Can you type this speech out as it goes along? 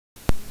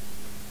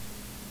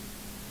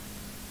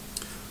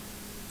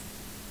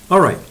All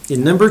right,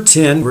 in number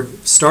 10, we're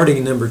starting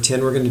in number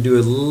 10, we're going to do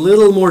a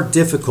little more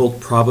difficult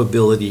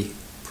probability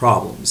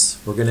problems.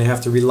 We're going to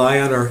have to rely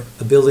on our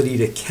ability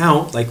to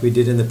count like we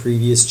did in the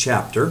previous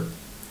chapter.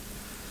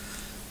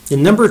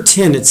 In number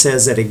 10, it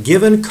says at a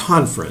given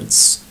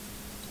conference,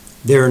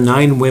 there are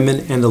 9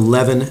 women and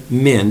 11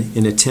 men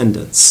in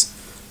attendance.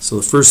 So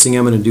the first thing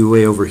I'm going to do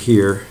way over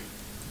here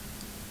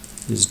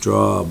is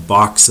draw a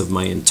box of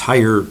my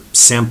entire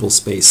sample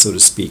space, so to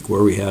speak,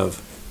 where we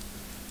have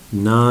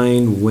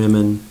 9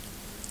 women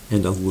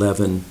and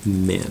 11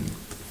 men,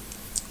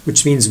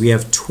 which means we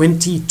have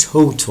 20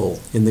 total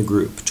in the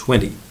group,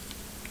 20.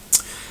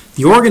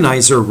 The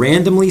organizer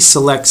randomly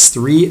selects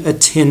 3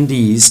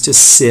 attendees to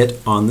sit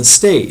on the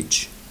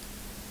stage.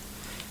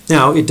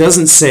 Now, it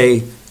doesn't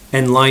say,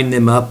 and line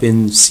them up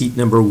in seat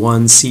number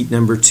 1, seat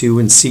number 2,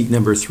 and seat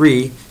number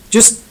 3.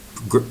 Just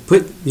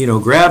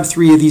grab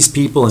 3 of these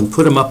people and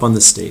put them up on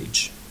the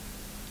stage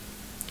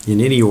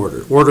in any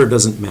order. Order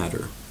doesn't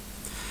matter.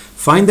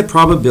 Find the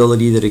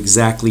probability that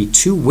exactly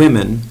 2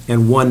 women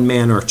and 1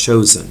 man are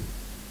chosen.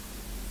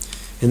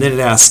 And then it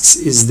asks,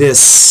 is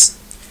this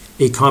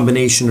a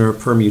combination or a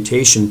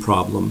permutation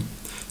problem?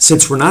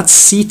 Since we're not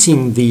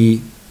seating the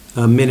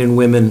men and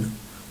women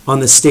on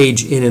the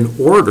stage in an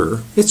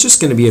order, it's just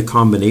going to be a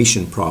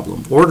combination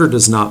problem. Order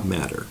does not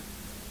matter.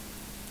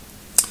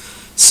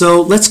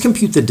 So let's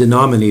compute the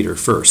denominator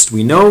first.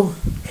 We know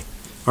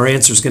our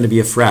answer is going to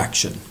be a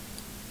fraction.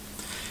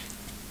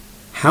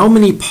 How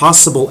many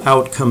possible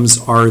outcomes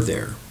are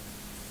there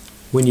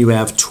when you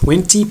have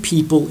 20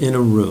 people in a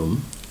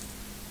room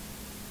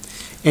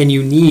and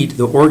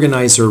the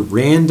organizer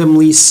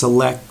randomly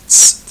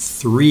selects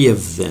 3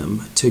 of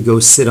them to go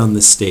sit on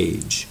the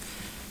stage?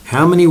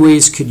 How many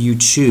ways could you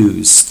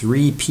choose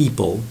 3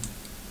 people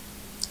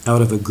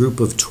out of a group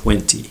of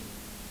 20?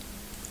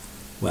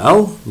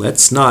 Well,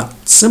 let's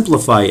not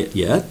simplify it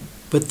yet,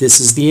 but this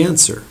is the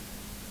answer.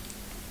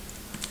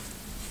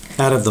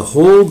 Out of the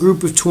whole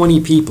group of 20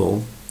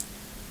 people,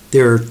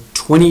 there are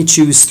 20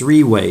 choose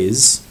 3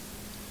 ways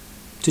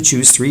to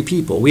choose 3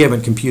 people. We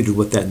haven't computed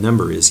what that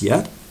number is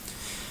yet.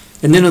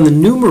 And then on the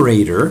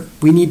numerator,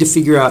 we need to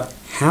figure out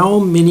how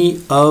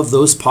many of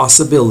those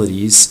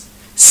possibilities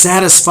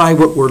satisfy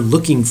what we're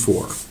looking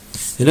for.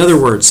 In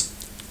other words,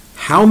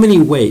 how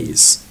many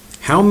ways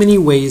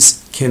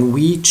can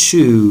we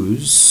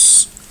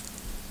choose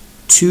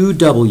 2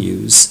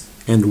 W's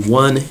and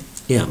 1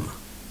 M?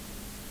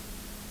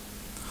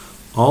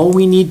 All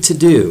we need to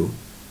do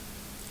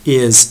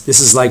is, this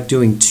is like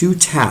doing 2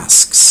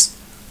 tasks.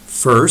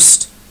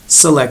 First,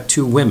 select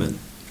 2 women.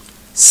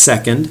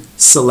 Second,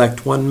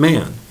 select 1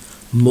 man.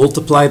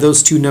 Multiply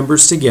those 2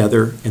 numbers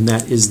together, and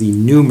that is the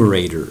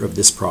numerator of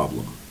this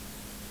problem.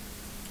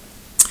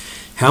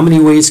 How many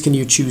ways can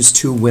you choose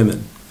 2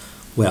 women?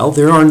 Well,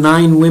 there are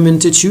 9 women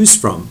to choose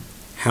from.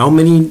 How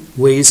many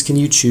ways can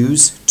you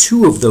choose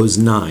 2 of those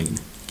 9?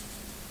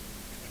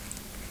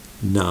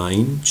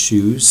 9,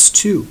 choose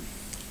 2.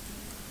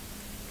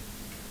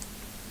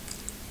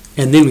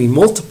 And then we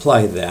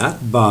multiply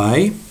that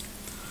by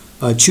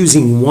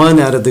choosing 1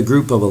 out of the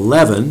group of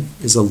 11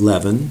 is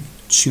 11,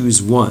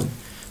 choose 1,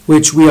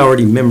 which we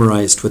already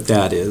memorized what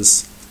that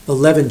is.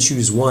 11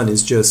 choose 1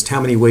 is just how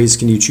many ways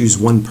can you choose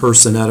 1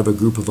 person out of a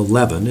group of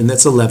 11, and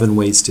that's 11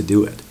 ways to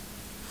do it.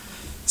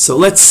 So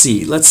let's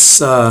see. Let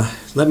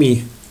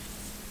me,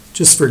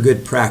 just for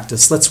good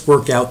practice, let's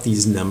work out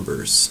these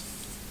numbers.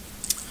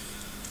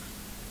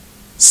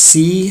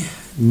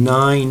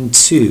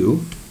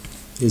 C92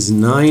 is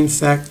 9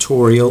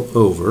 factorial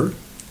over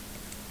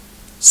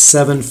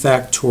 7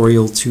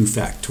 factorial 2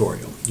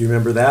 factorial. Do you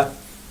remember that?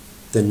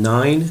 The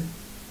 9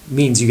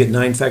 means you get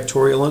 9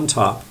 factorial on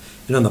top,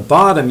 and on the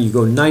bottom you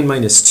go 9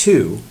 minus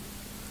 2,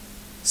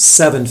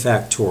 7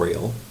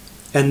 factorial,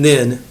 and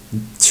then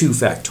 2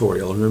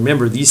 factorial. And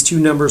remember, these 2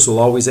 numbers will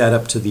always add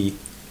up to the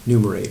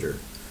numerator.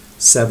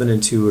 7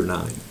 and 2 are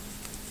 9.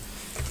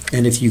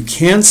 And if you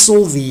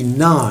cancel the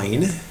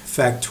 9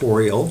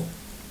 factorial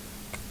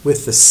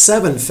with the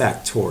 7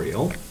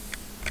 factorial,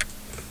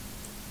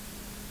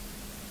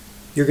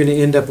 you're going to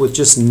end up with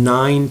just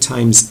 9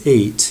 times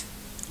 8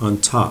 on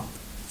top.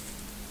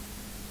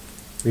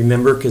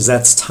 Remember, because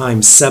that's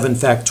times 7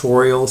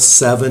 factorial,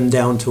 7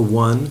 down to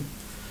 1.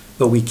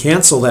 But we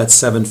cancel that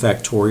 7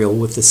 factorial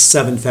with the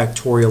 7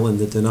 factorial in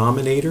the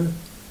denominator.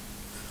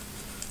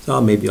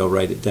 So maybe I'll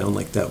write it down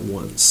like that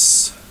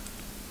once.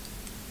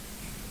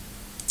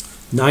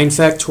 9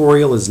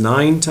 factorial is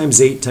 9 times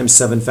 8 times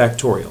 7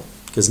 factorial.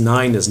 Because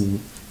 9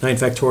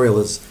 factorial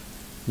is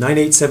 9,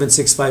 8, 7,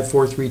 6, 5,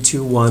 4, 3,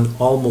 2, 1,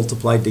 all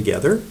multiplied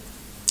together.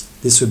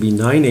 This would be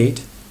 9,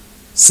 8,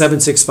 7,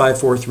 6, 5,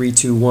 4, 3,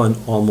 2, 1,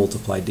 all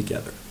multiplied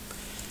together.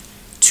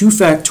 2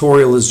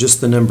 factorial is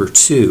just the number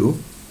 2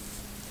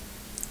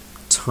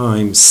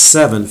 times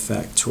 7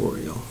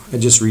 factorial. I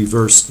just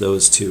reversed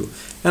those 2.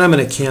 And I'm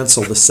going to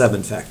cancel the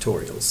 7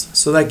 factorials.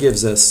 So that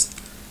gives us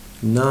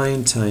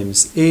 9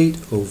 times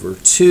 8 over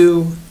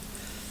 2.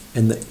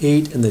 And the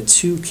 8 and the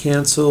 2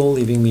 cancel,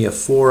 leaving me a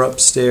 4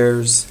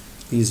 upstairs.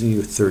 Leaves me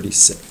with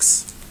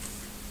 36.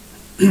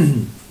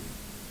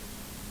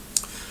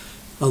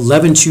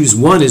 11 choose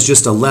 1 is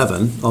just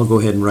 11. I'll go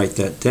ahead and write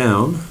that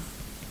down.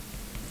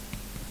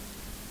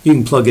 You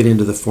can plug it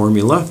into the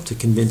formula to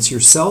convince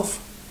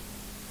yourself.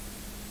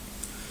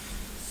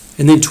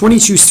 And then 20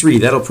 choose 3,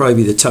 that'll probably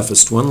be the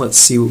toughest one. Let's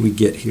see what we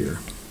get here.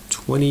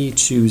 20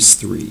 choose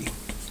 3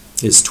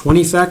 is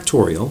 20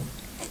 factorial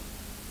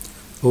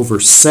over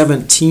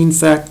 17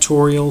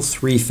 factorial,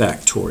 3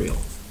 factorial.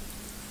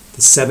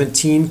 The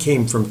 17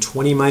 came from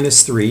 20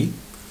 minus 3,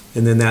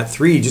 and then that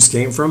 3 just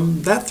came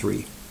from that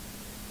 3.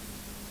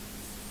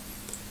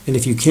 And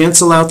if you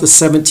cancel out the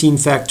 17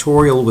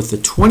 factorial with the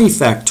 20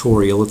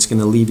 factorial, it's going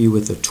to leave you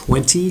with a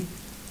 20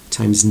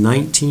 times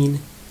 19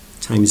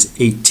 times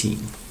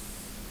 18.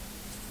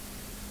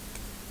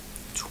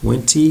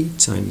 20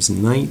 times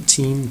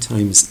 19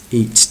 times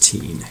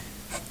 18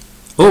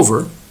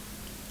 over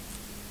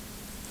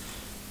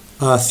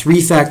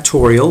 3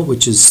 factorial,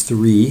 which is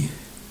 3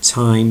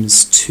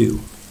 times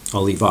 2.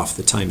 I'll leave off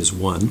the times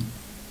 1.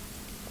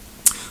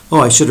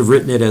 Oh, I should have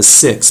written it as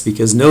 6,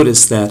 because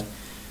notice that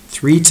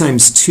 3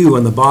 times 2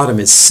 on the bottom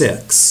is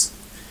 6,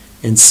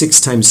 and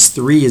 6 times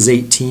 3 is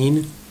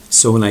 18.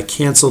 So when I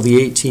cancel the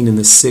 18 and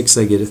the 6,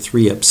 I get a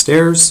 3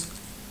 upstairs.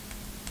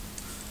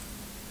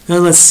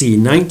 And let's see,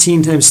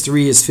 19 times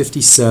 3 is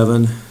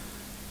 57,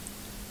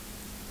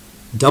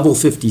 double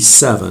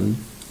 57,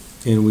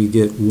 and we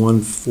get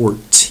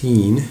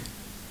 114.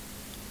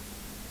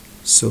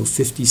 So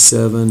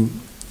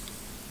 57,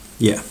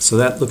 yeah, so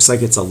that looks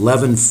like it's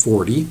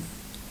 1140.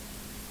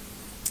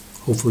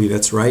 Hopefully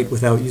that's right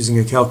without using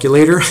a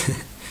calculator.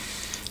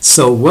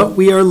 So what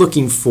we are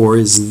looking for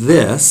is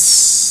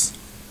this.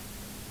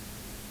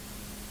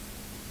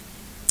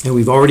 And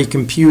we've already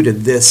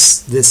computed this,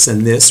 this,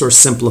 and this, or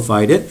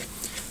simplified it.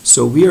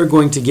 So we are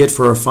going to get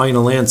for our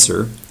final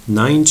answer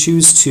 9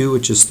 choose 2,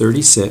 which is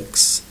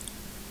 36,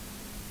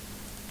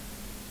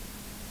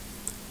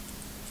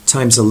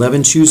 times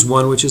 11 choose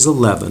 1, which is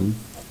 11,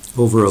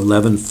 over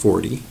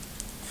 1140.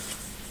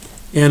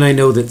 And I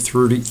know that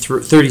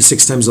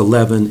 36 times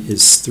 11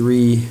 is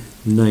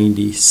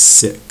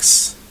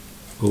 396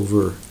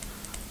 over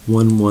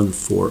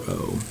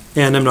 1140.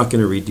 And I'm not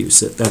going to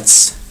reduce it.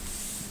 That's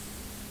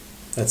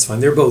fine.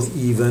 They're both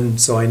even,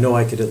 so I know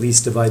I could at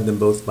least divide them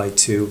both by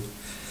 2.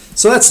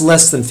 So that's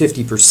less than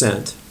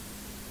 50%,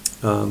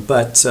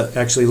 but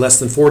actually less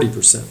than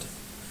 40%.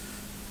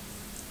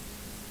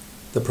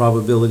 The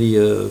probability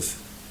of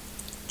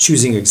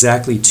choosing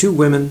exactly 2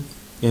 women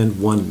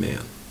and 1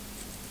 man.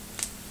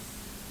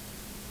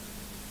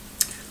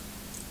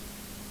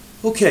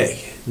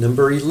 Okay,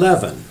 number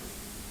 11.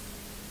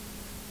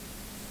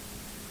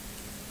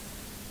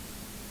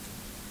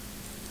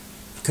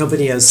 The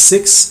company has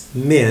 6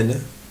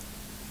 men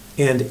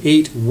and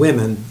 8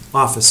 women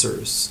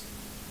officers.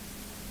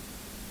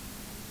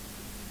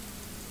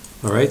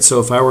 All right, so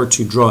if I were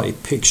to draw a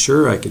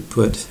picture, I could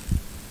put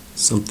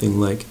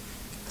something like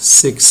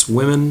 6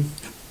 women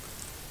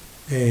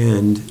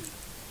and,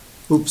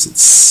 oops,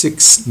 it's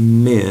 6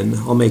 men.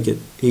 I'll make it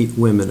 8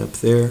 women up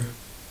there.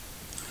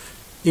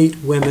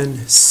 8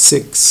 women,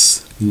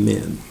 6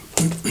 men.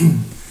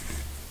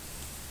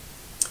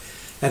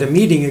 At a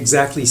meeting,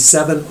 exactly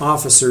 7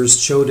 officers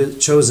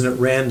chosen at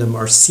random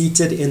are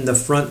seated in the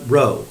front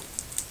row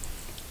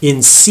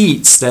in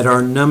seats that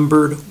are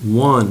numbered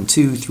 1,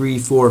 2, 3,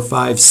 4,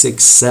 5,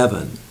 6,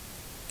 7.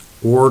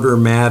 Order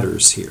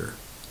matters here.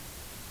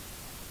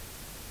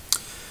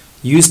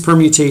 Use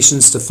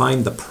permutations to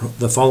find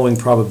the following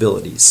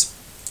probabilities.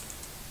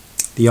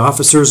 The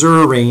officers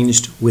are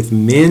arranged with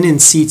men in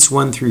seats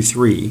 1 through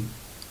 3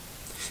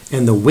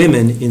 and the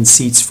women in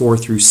seats 4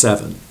 through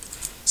 7.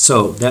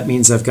 So that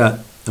means I'm going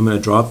to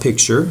draw a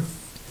picture.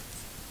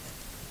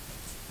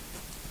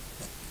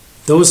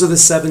 Those are the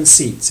 7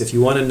 seats. If you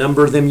want to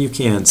number them, you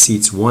can.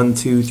 Seats 1,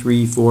 2,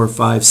 3, 4,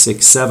 5,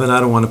 6, 7. I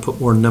don't want to put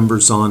more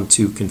numbers on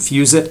to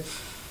confuse it,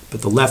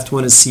 but the left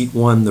one is seat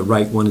 1, the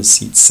right one is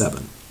seat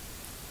 7.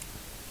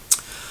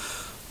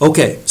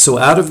 Okay, so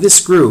out of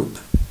this group,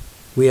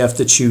 we have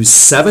to choose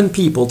 7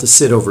 people to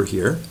sit over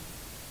here.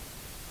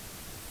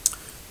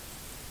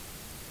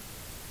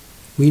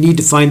 We need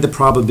to find the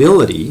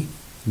probability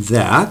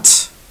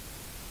that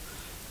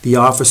the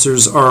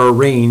officers are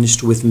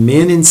arranged with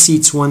men in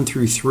seats 1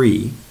 through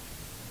 3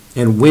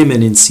 and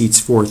women in seats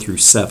 4 through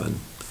 7.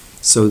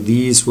 So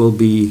these will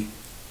be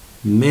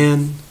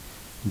men,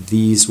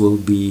 these will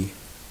be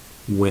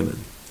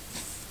women.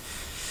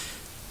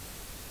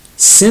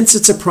 Since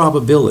it's a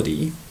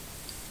probability,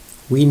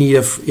 we need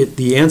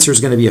the answer is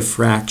going to be a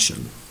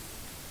fraction.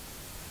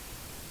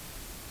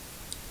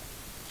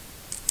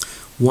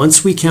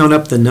 Once we count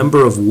up the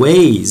number of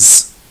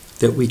ways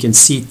that we can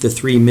seat the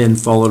 3 men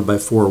followed by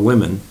 4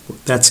 women,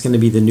 that's going to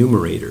be the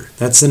numerator.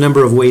 That's the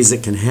number of ways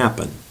it can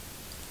happen.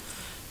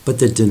 But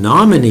the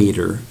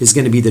denominator is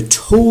going to be the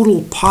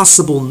total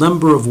possible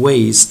number of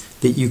ways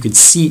that you could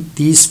seat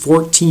these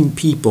 14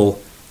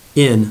 people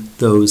in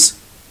those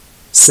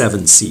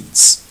 7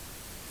 seats.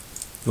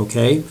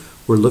 Okay?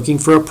 We're looking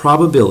for a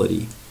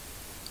probability.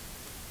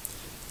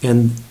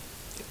 And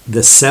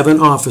the 7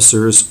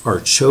 officers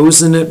are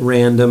chosen at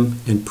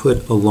random and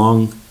put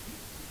along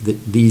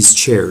these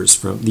chairs,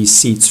 from these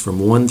seats from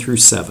 1 through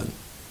 7.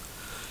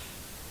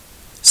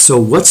 So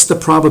what's the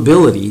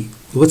probability,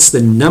 what's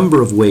the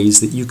number of ways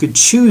that you could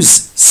choose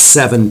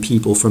 7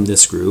 people from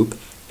this group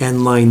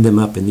and line them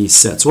up in these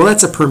sets? Well,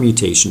 that's a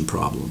permutation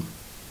problem.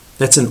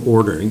 That's an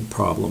ordering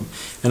problem.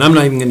 And I'm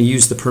not even going to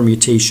use the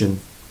permutation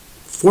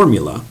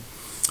formula.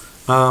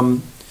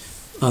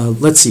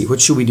 Let's see,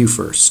 what should we do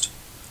first?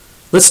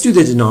 Let's do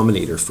the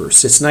denominator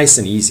first. It's nice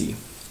and easy.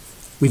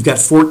 We've got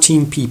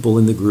 14 people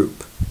in the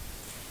group.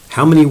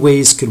 How many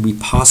ways could we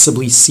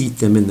possibly seat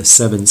them in the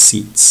 7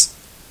 seats?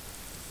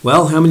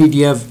 Well, how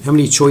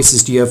many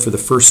choices do you have for the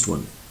first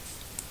one?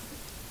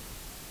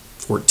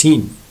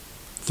 14,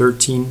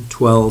 13,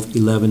 12,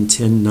 11,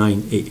 10,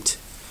 9, 8.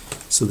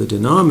 So the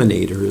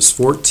denominator is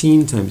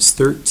 14 times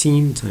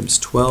 13 times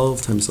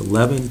 12 times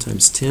 11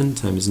 times 10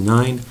 times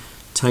 9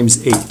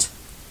 times 8.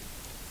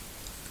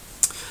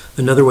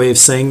 Another way of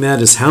saying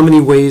that is how many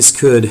ways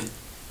could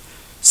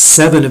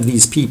 7 of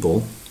these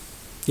people,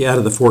 out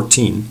of the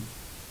 14,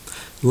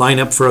 line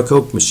up for a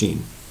Coke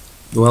machine?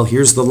 Well,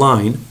 here's the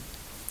line.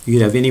 You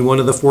could have any one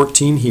of the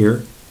 14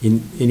 here,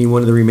 any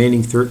one of the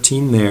remaining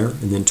 13 there,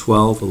 and then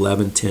 12,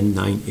 11, 10,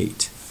 9,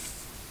 8.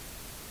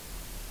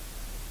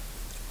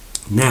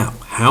 Now,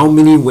 how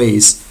many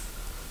ways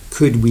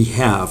could we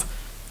have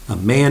a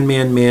man,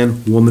 man,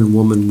 man, woman,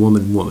 woman,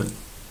 woman, woman?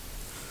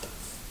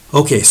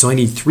 Okay, so I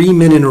need 3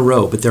 men in a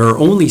row, but there are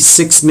only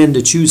 6 men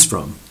to choose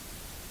from.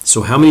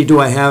 So how many do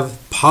I have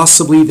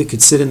possibly that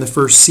could sit in the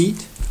first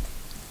seat?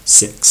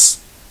 6.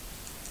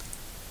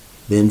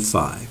 Then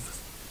 5.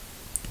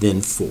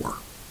 Then 4.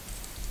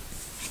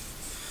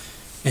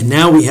 And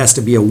now we has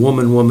to be a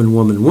woman, woman,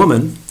 woman,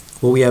 woman.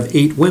 Well, we have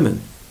 8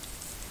 women.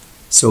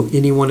 So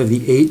any one of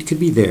the 8 could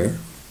be there.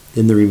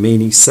 Then the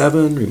remaining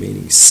 7,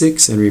 remaining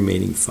 6, and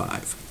remaining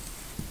 5.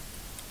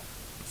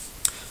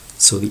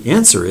 So the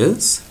answer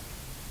is,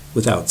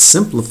 without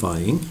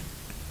simplifying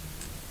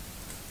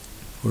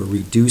or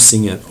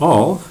reducing at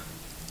all,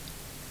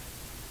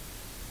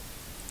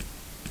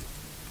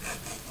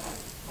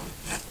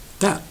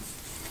 that.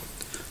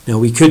 Now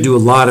we could do a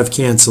lot of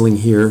canceling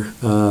here.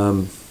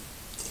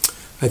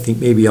 I think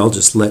maybe I'll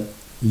just let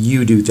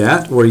you do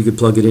that, or you could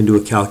plug it into a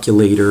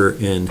calculator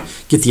and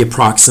get the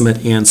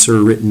approximate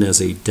answer written as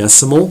a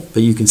decimal,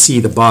 but you can see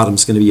the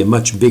bottom's going to be a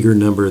much bigger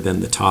number than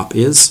the top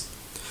is.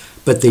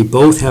 But they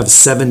both have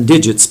 7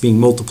 digits being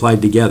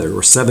multiplied together,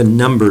 or 7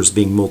 numbers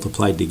being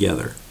multiplied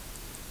together.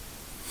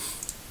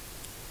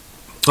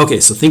 Okay,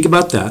 so think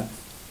about that.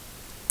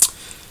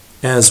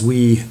 As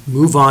we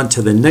move on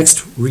to the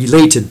next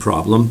related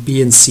problem,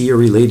 B and C are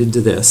related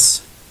to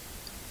this.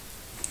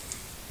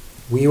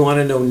 We want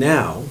to know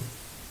now,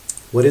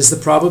 what is the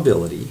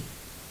probability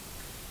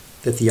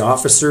that the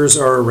officers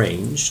are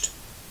arranged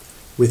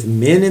with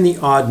men in the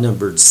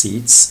odd-numbered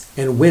seats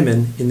and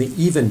women in the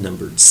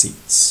even-numbered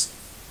seats?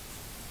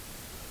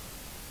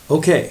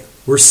 Okay,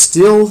 we're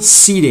still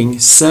seating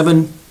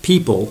 7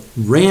 people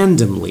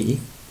randomly.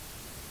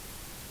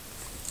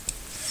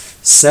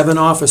 7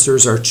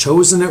 officers are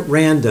chosen at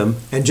random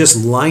and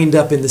just lined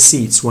up in the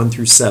seats 1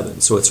 through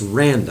 7. So it's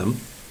random.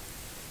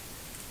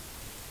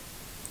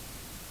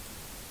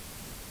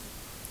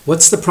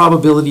 What's the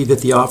probability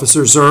that the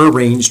officers are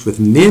arranged with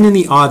men in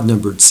the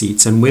odd-numbered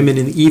seats and women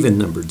in the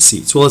even-numbered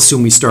seats? Well,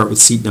 assume we start with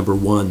seat number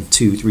 1,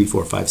 2, 3,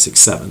 4, 5, 6,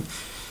 7.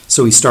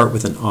 So we start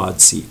with an odd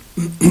seat.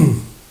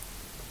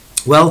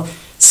 Well,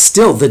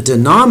 still, the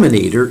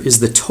denominator is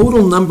the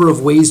total number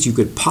of ways you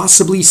could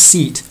possibly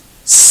seat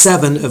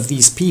 7 of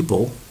these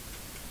people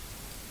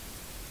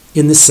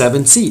in the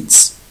 7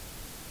 seats.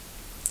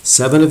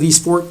 7 of these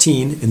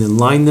 14, and then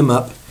line them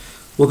up.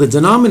 Well, the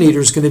denominator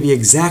is going to be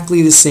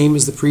exactly the same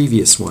as the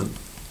previous one.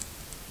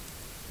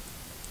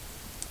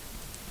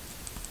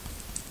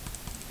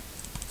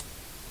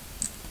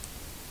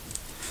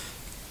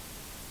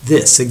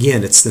 This,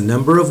 again, it's the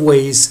number of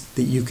ways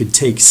that you could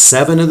take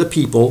 7 of the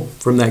people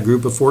from that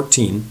group of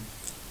 14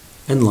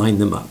 and line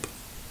them up.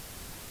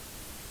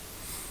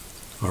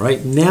 All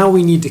right, now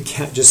we need to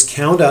just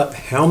count up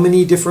how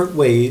many different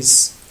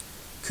ways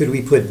could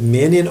we put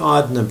men in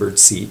odd-numbered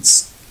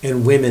seats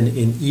and women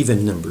in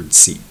even-numbered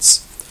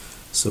seats.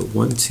 So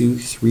 1, 2,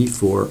 3,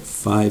 4,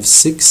 5,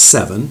 6,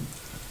 7.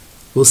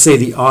 We'll say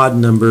the odd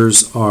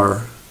numbers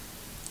are,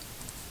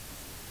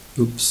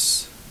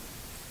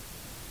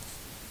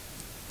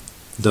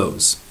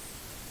 those.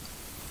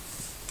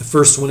 The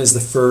first one is the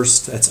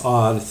first, that's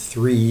odd,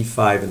 3,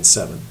 5, and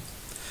 7.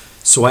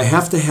 So I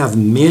have to have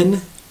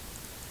men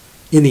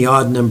in the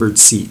odd-numbered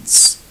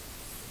seats.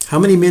 How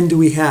many men do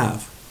we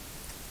have?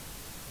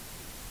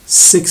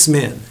 6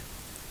 men.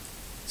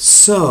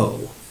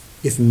 So,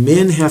 if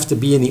men have to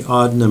be in the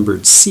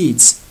odd-numbered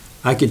seats,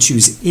 I could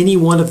choose any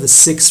one of the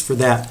 6 for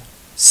that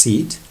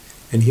seat.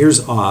 And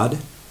here's odd.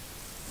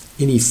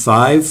 Any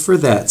 5 for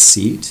that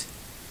seat,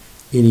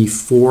 any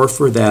 4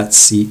 for that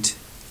seat,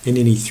 and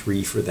any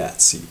 3 for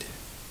that seat.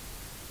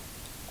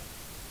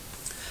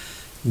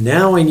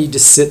 Now I need to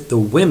sit the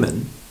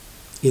women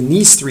in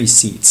these 3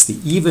 seats, the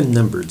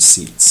even-numbered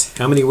seats.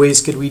 How many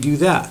ways could we do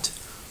that?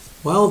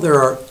 Well,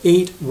 there are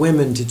 8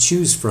 women to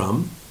choose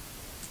from.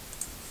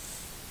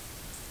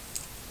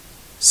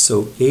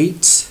 So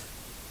 8,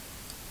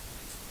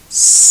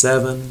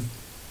 7,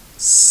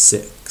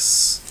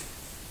 6.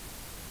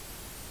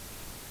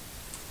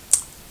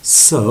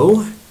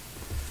 So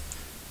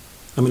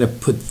I'm going to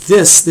put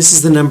this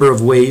is the number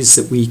of ways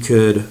that we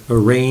could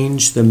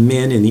arrange the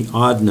men in the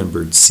odd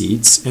numbered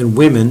seats and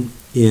women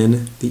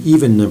in the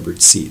even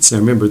numbered seats. Now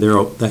remember, they're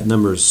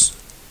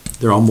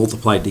all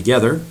multiplied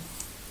together.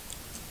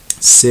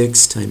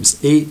 6 times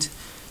 8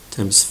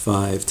 times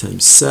 5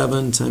 times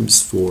 7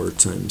 times 4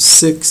 times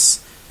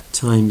 6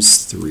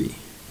 times 3.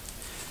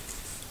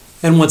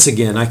 And once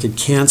again, I could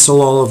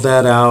cancel all of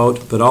that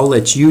out, but I'll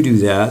let you do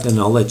that, and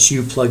I'll let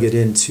you plug it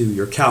into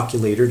your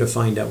calculator to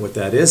find out what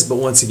that is. But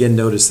once again,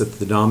 notice that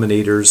the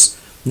denominator's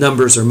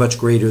numbers are much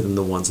greater than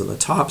the ones on the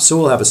top, so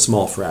we'll have a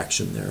small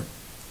fraction there.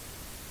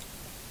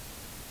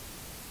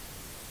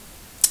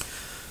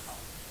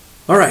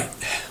 All right,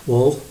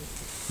 well,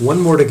 one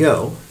more to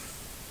go.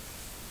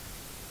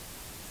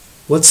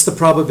 What's the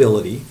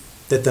probability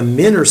that the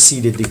men are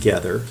seated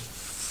together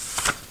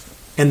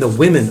and the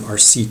women are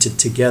seated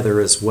together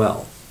as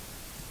well?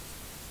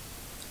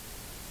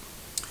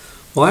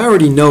 Well, I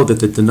already know that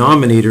the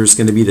denominator is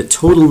going to be the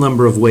total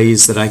number of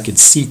ways that I could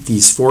seat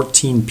these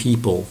 14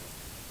 people,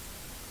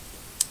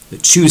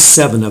 choose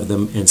 7 of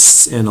them,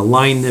 and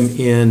align them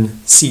in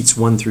seats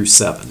 1 through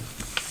 7.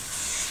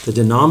 The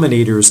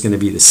denominator is going to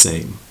be the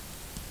same.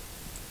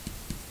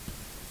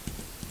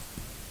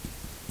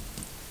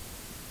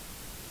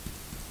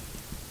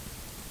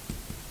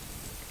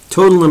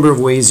 Total number of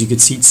ways you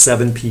could seat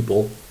 7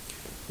 people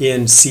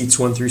in seats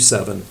 1 through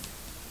 7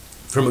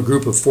 from a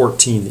group of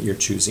 14 that you're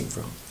choosing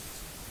from.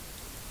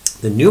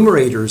 The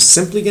numerator is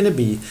simply going to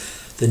be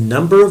the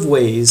number of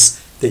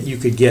ways that you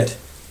could get.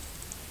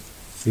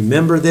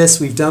 Remember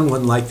this, we've done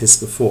one like this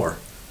before.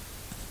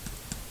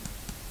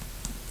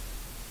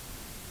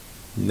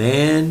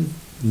 Man,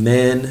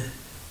 men,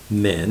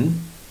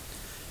 men,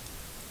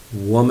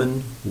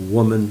 woman,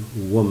 woman,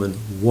 woman,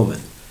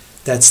 woman.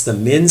 That's the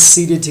men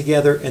seated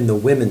together and the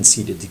women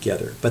seated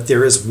together. But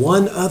there is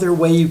one other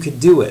way you could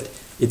do it.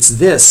 It's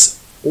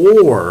this,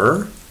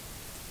 or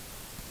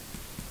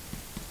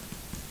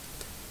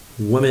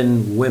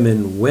women,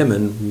 women,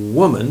 women,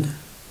 woman,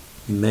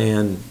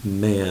 man,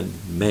 man,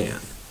 man.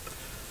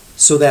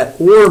 So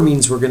that or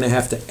means we're going to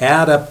have to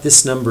add up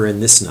this number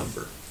and this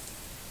number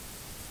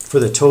for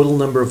the total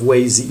number of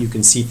ways that you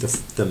can seat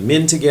the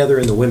men together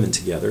and the women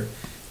together,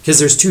 because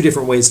there's 2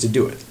 different ways to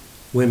do it.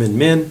 Women,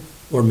 men,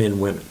 or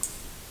men, women.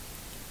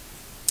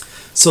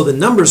 So the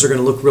numbers are going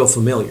to look real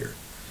familiar.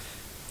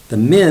 The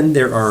men,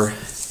 there are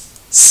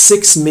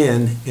 6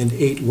 men and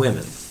 8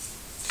 women.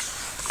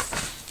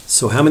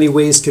 So how many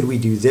ways could we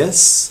do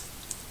this?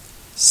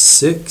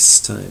 6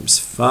 times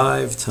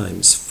 5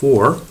 times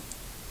 4.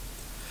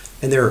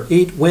 And there are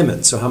 8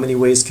 women, so how many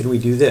ways can we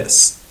do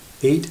this?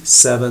 8,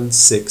 7,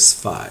 6,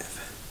 5.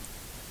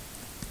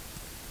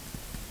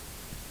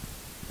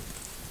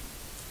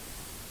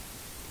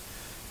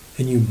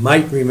 And you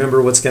might remember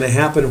what's going to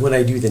happen when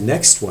I do the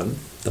next one,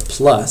 the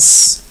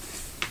plus.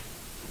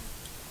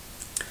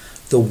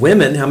 The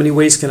women, how many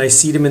ways can I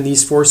seat them in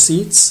these 4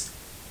 seats?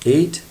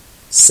 8,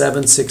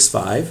 7, 6,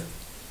 5.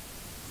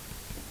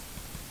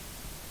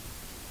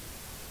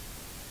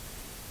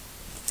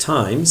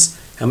 Times,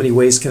 how many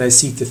ways can I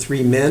seat the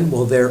 3 men?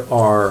 Well, there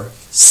are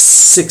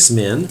 6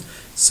 men,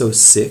 so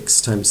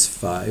 6 times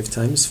 5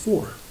 times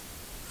 4.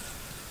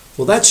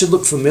 Well, that should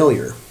look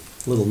familiar.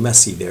 A little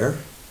messy there.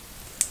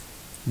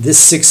 This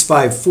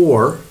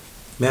 654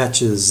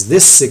 matches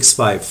this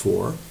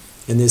 654,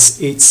 and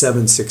this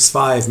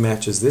 8765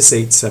 matches this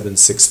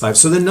 8765.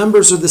 So the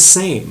numbers are the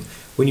same.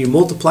 When you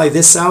multiply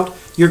this out,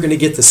 you're going to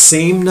get the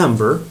same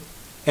number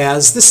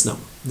as this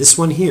number, this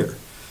one here.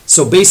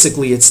 So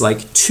basically it's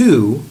like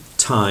 2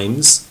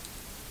 times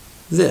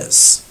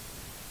this.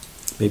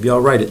 Maybe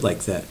I'll write it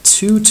like that.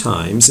 2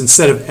 times,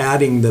 instead of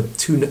adding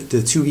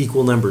the two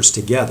equal numbers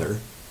together,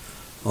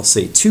 I'll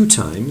say 2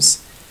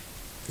 times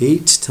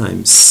 8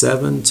 times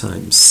 7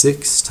 times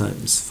 6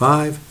 times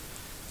 5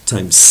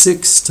 times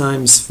 6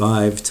 times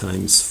 5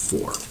 times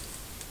 4.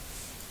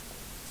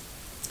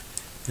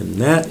 And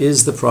that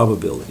is the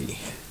probability.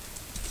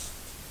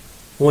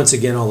 Once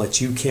again, I'll let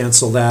you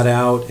cancel that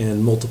out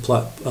and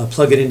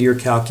plug it into your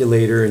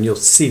calculator, and you'll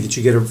see that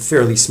you get a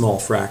fairly small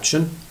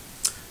fraction,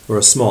 or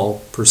a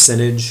small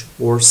percentage,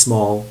 or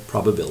small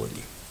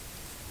probability.